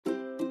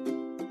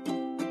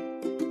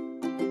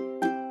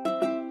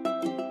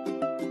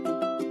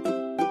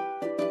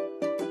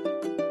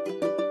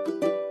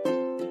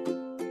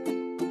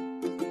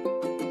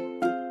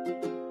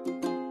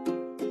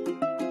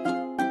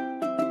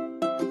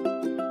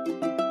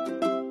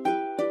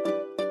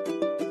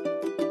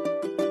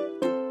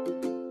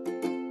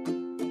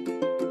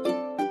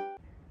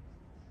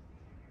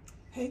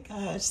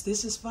Guys,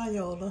 this is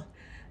Viola.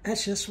 I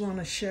just want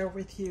to share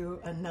with you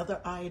another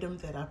item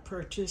that I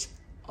purchased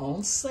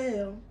on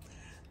sale,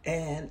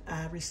 and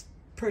I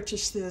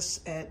purchased this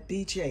at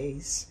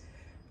BJ's.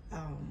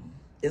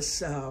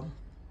 It's a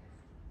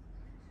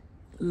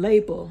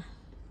label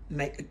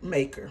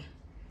maker,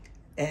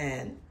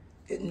 and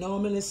it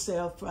normally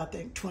sells for I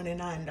think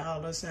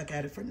 $29. I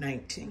got it for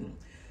 $19.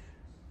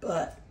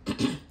 But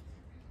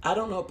I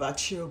don't know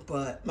about you,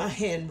 but my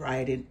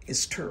handwriting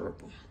is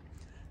terrible.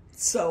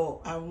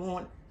 So I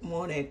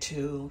wanted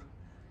to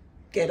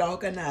get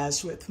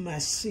organized with my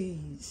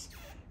C's,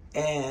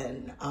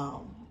 and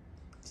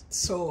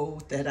so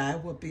that I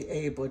will be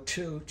able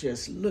to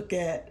just look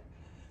at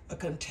a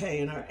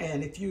container.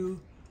 And if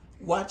you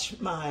watch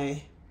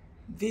my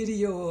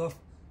video of,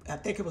 I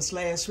think it was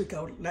last week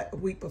or a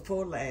week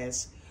before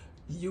last,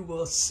 you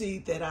will see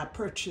that I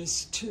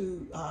purchased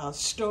two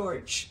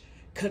storage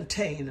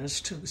containers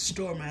to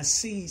store my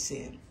C's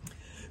in.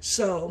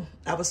 So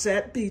I was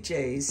at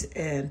BJ's,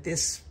 and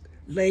this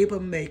label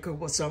maker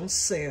was on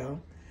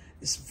sale.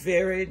 It's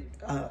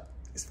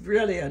it's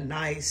really a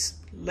nice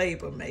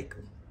label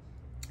maker.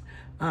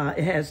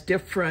 It has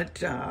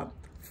different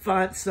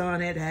fonts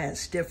on it,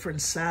 has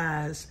different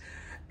size,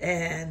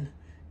 and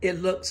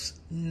it looks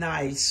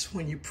nice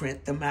when you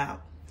print them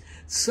out.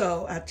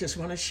 So I just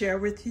want to share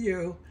with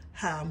you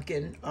how I'm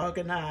getting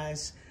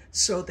organized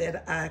so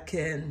that I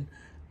can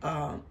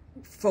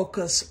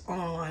focus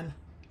on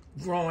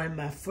growing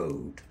my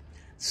food.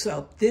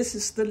 So this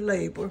is the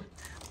label.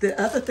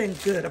 The other thing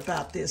good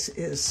about this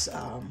is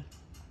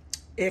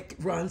it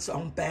runs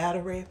on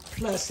battery,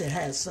 plus it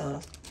has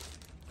a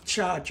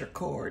charger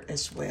cord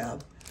as well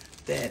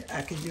that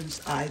I can use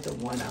either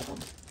one of them.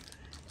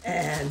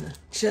 And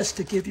just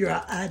to give you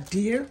an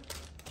idea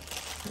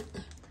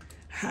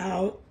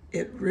how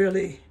it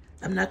really,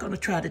 I'm not going to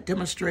try to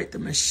demonstrate the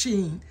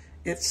machine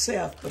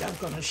itself, but I'm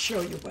going to show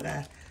you what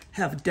I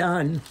have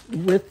done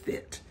with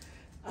it.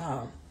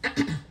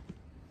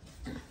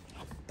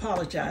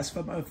 Apologize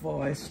for my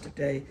voice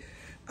today.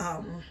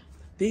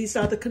 These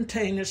are the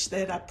containers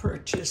that I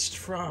purchased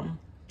from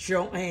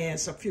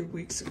Joann's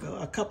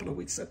a couple of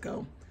weeks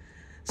ago.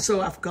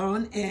 So I've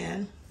gone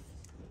in,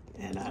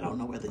 and I don't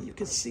know whether you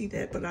can see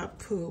that, but I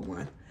pulled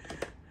one.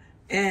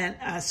 And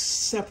I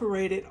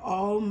separated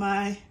all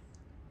my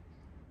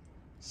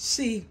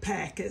seed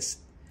packets,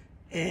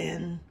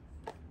 and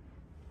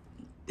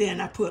then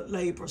I put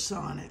labels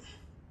on it.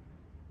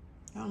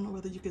 I don't know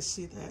whether you can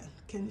see that.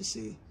 Can you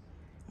see?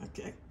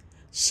 Okay.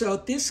 So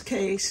this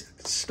case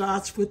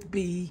starts with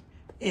B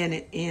and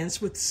it ends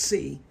with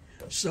C.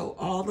 So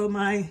all of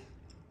my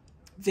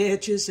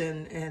veggies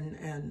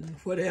and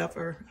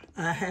whatever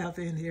I have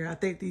in here, I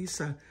think these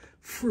are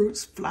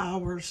fruits,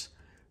 flowers,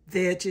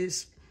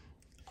 veggies,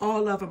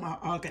 all of them are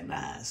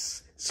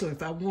organized. So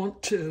if I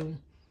want to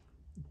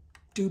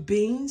do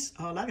beans,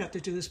 all I got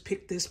to do is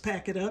pick this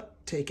packet up,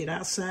 take it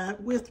outside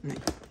with me,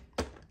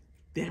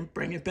 then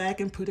bring it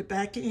back and put it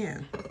back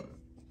in.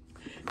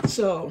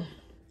 So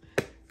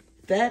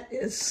that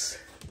is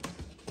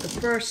the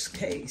first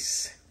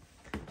case.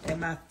 In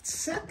my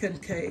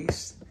second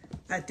case,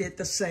 I did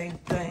the same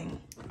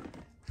thing,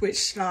 which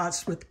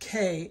starts with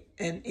K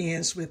and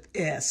ends with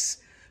S.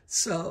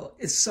 So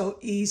it's so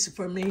easy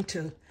for me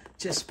to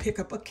just pick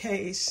up a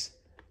case,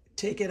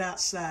 take it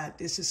outside.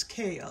 This is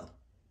kale.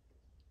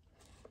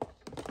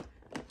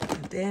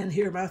 And then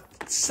here are my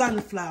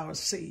sunflower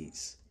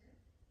seeds.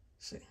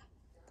 See?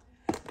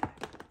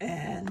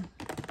 And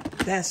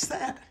that's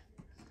that.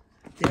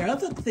 The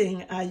other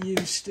thing I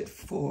used it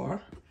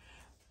for,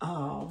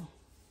 I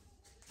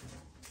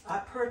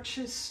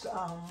purchased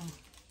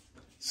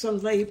some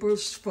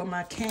labels for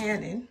my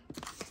canning,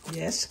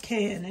 yes,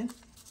 canning,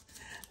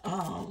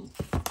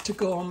 to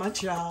go on my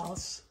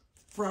jars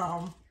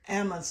from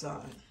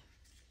Amazon.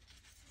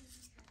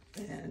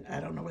 And I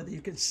don't know whether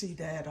you can see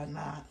that or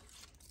not.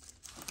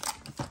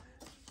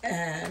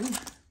 And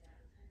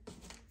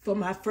for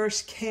my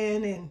first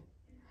canning,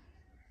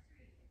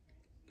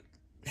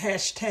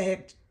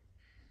 hashtag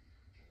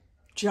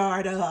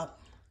jarred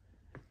up,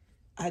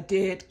 I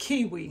did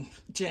kiwi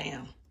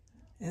jam.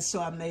 And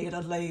so I made a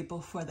label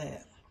for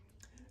that.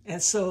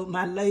 And so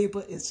my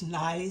label is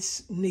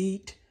nice,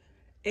 neat,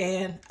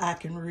 and I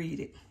can read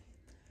it.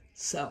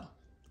 So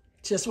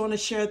just want to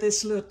share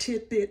this little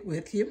tidbit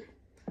with you.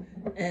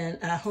 And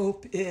I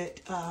hope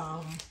it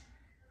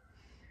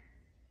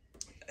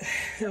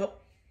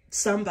helped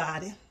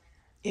somebody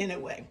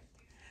anyway.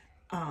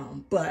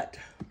 But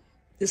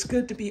it's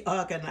good to be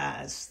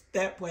organized.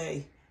 That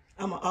way,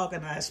 I'm an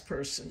organized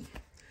person.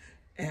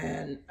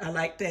 And I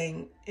like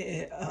things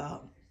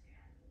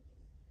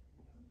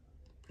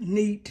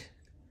neat,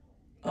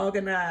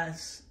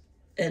 organized,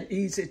 and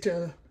easy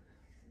to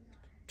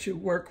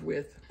work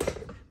with.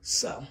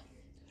 So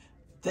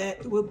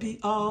that will be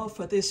all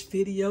for this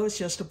video. It's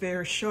just a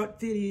very short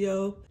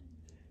video.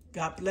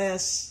 God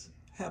bless.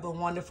 Have a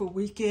wonderful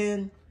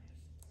weekend.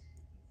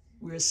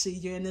 We'll see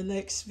you in the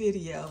next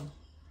video.